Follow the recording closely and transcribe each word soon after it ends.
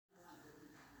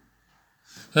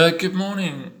Good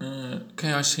morning,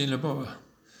 KIC Laboa.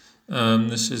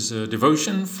 This is a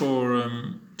devotion for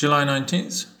July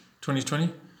 19th,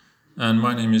 2020, and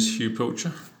my name is Hugh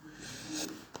Pilcher.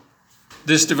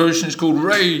 This devotion is called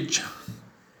Rage.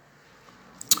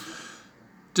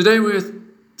 Today we're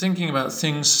thinking about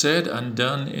things said and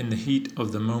done in the heat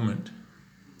of the moment.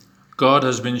 God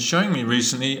has been showing me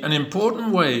recently an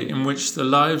important way in which the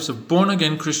lives of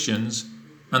born-again Christians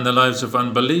and the lives of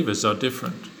unbelievers are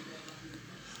different.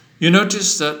 You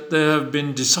notice that there have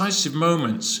been decisive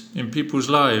moments in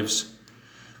people's lives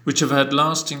which have had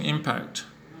lasting impact,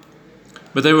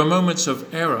 but they were moments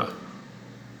of error.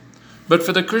 But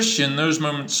for the Christian, those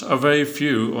moments are very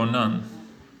few or none.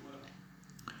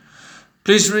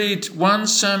 Please read 1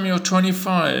 Samuel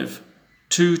 25,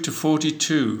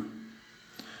 2-42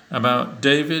 about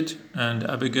David and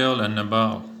Abigail and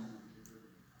Nabal.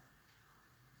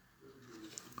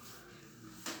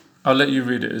 I'll let you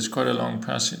read it. It's quite a long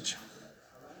passage.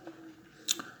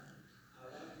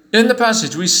 In the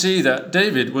passage, we see that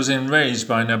David was enraged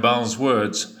by Nabal's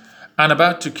words and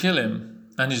about to kill him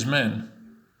and his men.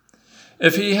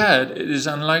 If he had, it is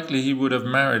unlikely he would have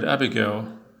married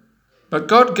Abigail. But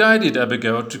God guided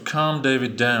Abigail to calm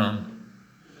David down.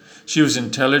 She was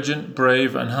intelligent,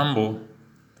 brave, and humble.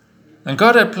 And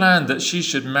God had planned that she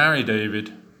should marry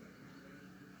David.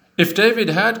 If David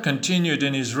had continued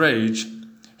in his rage,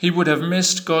 he would have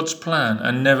missed God's plan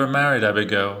and never married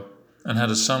Abigail and had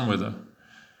a son with her.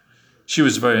 She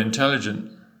was very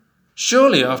intelligent.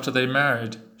 Surely after they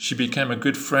married, she became a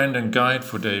good friend and guide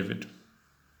for David.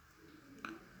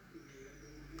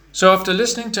 So after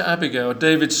listening to Abigail,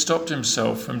 David stopped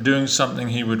himself from doing something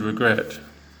he would regret.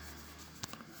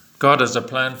 God has a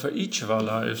plan for each of our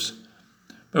lives,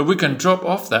 but we can drop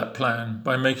off that plan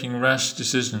by making rash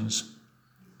decisions.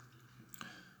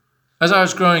 As I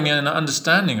was growing in an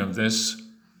understanding of this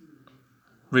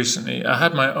recently, I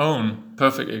had my own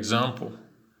perfect example.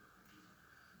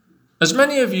 As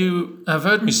many of you have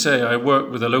heard me say, I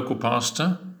work with a local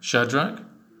pastor, Shadrach.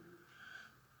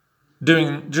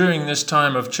 During this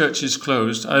time of churches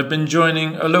closed, I've been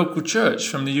joining a local church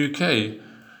from the UK,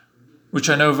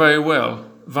 which I know very well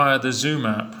via the Zoom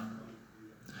app.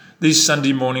 These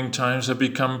Sunday morning times have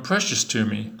become precious to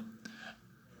me,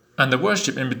 and the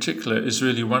worship in particular is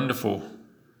really wonderful.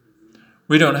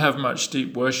 We don't have much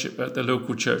deep worship at the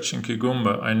local church in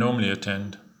Kigumba I normally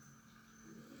attend.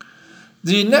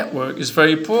 The network is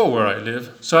very poor where I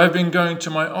live, so I've been going to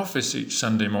my office each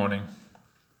Sunday morning.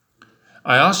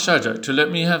 I asked Shadrach to let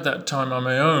me have that time on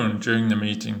my own during the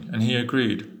meeting, and he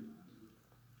agreed.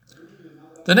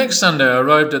 The next Sunday I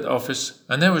arrived at the office,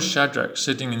 and there was Shadrach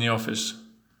sitting in the office.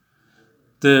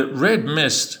 The red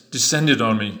mist descended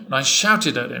on me, and I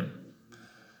shouted at him.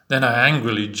 Then I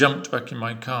angrily jumped back in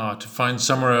my car to find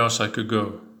somewhere else I could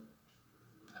go.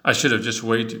 I should have just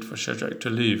waited for Shadrach to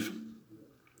leave.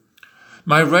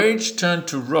 My rage turned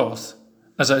to wrath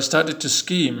as I started to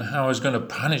scheme how I was going to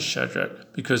punish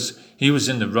Shadrach because he was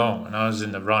in the wrong and I was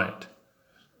in the right.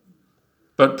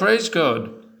 But praise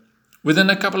God,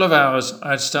 within a couple of hours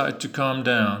I had started to calm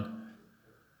down,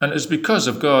 and it was because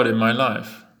of God in my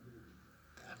life.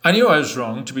 I knew I was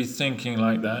wrong to be thinking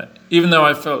like that, even though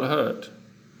I felt hurt.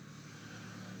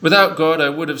 Without God, I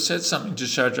would have said something to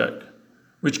Shadrach,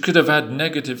 which could have had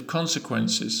negative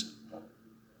consequences.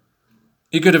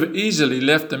 He could have easily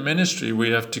left the ministry we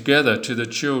have together to the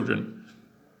children,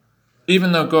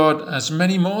 even though God has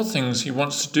many more things he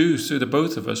wants to do through the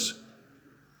both of us.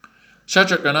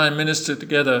 Shadrach and I ministered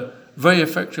together very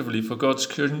effectively for God's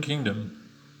kingdom.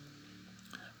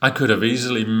 I could have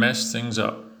easily messed things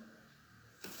up.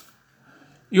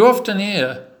 You often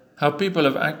hear how people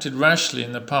have acted rashly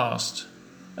in the past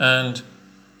and,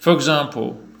 for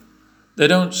example, they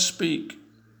don't speak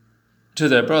to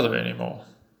their brother anymore.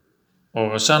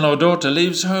 Or a son or daughter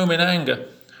leaves home in anger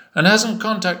and hasn't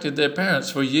contacted their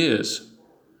parents for years.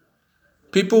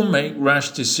 People make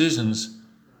rash decisions,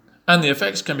 and the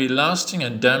effects can be lasting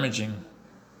and damaging.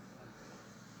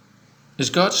 Is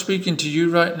God speaking to you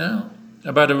right now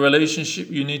about a relationship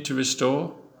you need to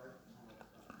restore?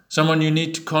 Someone you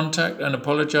need to contact and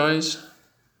apologize?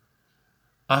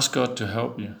 Ask God to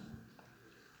help you.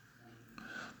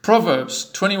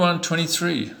 Proverbs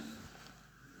 21:23.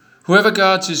 Whoever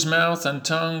guards his mouth and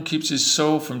tongue keeps his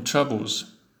soul from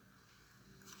troubles.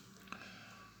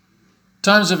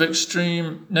 Times of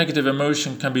extreme negative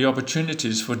emotion can be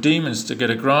opportunities for demons to get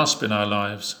a grasp in our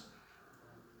lives.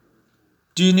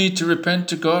 Do you need to repent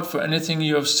to God for anything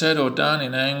you have said or done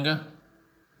in anger?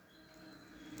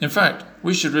 In fact,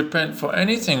 we should repent for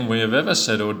anything we have ever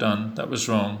said or done that was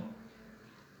wrong.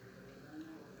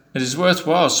 It is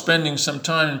worthwhile spending some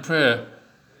time in prayer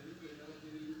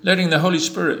letting the Holy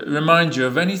Spirit remind you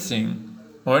of anything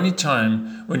or any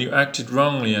time when you acted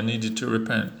wrongly and needed to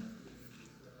repent.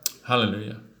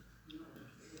 Hallelujah.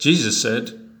 Jesus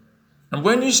said, "And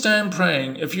when you stand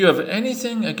praying, if you have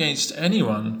anything against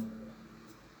anyone,"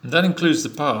 and that includes the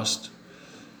past,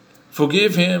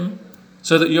 "forgive him,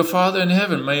 so that your Father in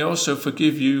heaven may also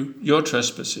forgive you your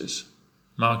trespasses."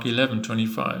 Mark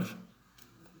 11:25.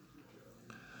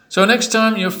 So next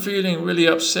time you're feeling really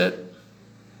upset,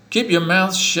 keep your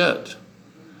mouth shut.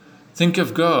 Think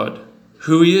of God,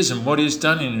 who He is and what He has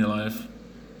done in your life,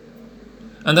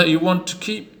 and that you want to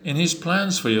keep in His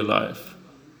plans for your life.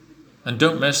 And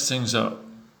don't mess things up.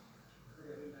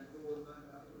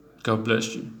 God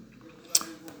bless you.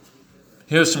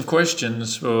 Here are some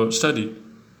questions for study.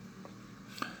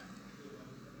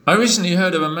 I recently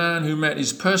heard of a man who met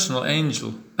his personal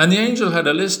angel, and the angel had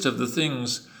a list of the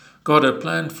things God had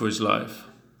planned for his life.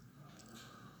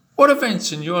 What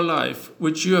events in your life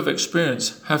which you have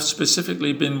experienced have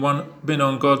specifically been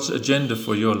on God's agenda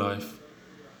for your life?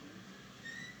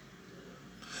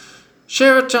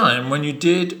 Share a time when you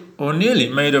did or nearly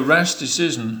made a rash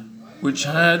decision which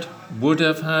would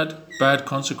have had bad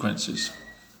consequences.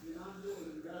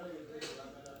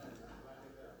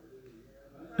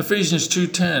 Ephesians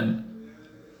 2:10.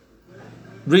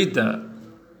 Read that.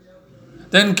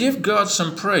 Then give God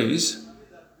some praise,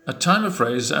 a time of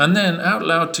praise, and then out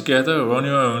loud together or on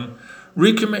your own,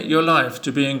 recommit your life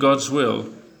to be in God's will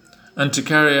and to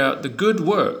carry out the good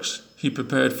works He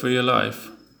prepared for your life.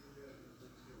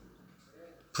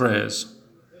 Prayers.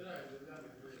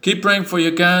 Keep praying for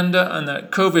Uganda and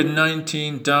that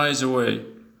COVID-19 dies away.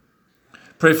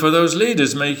 Pray for those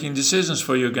leaders making decisions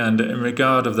for Uganda in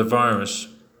regard of the virus.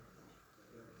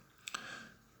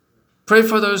 Pray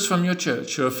for those from your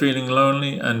church who are feeling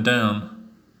lonely and down.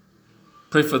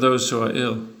 Pray for those who are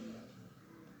ill.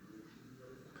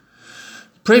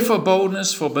 Pray for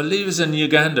boldness for believers in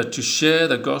Uganda to share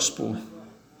the gospel.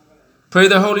 Pray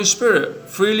the Holy Spirit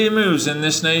freely moves in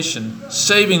this nation,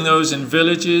 saving those in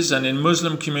villages and in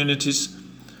Muslim communities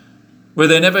where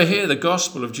they never hear the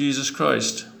gospel of Jesus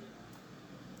Christ.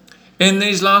 In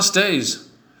these last days,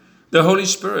 the Holy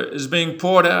Spirit is being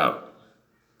poured out.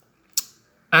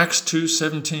 Acts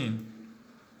 2:17.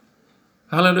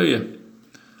 Hallelujah.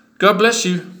 God bless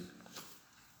you.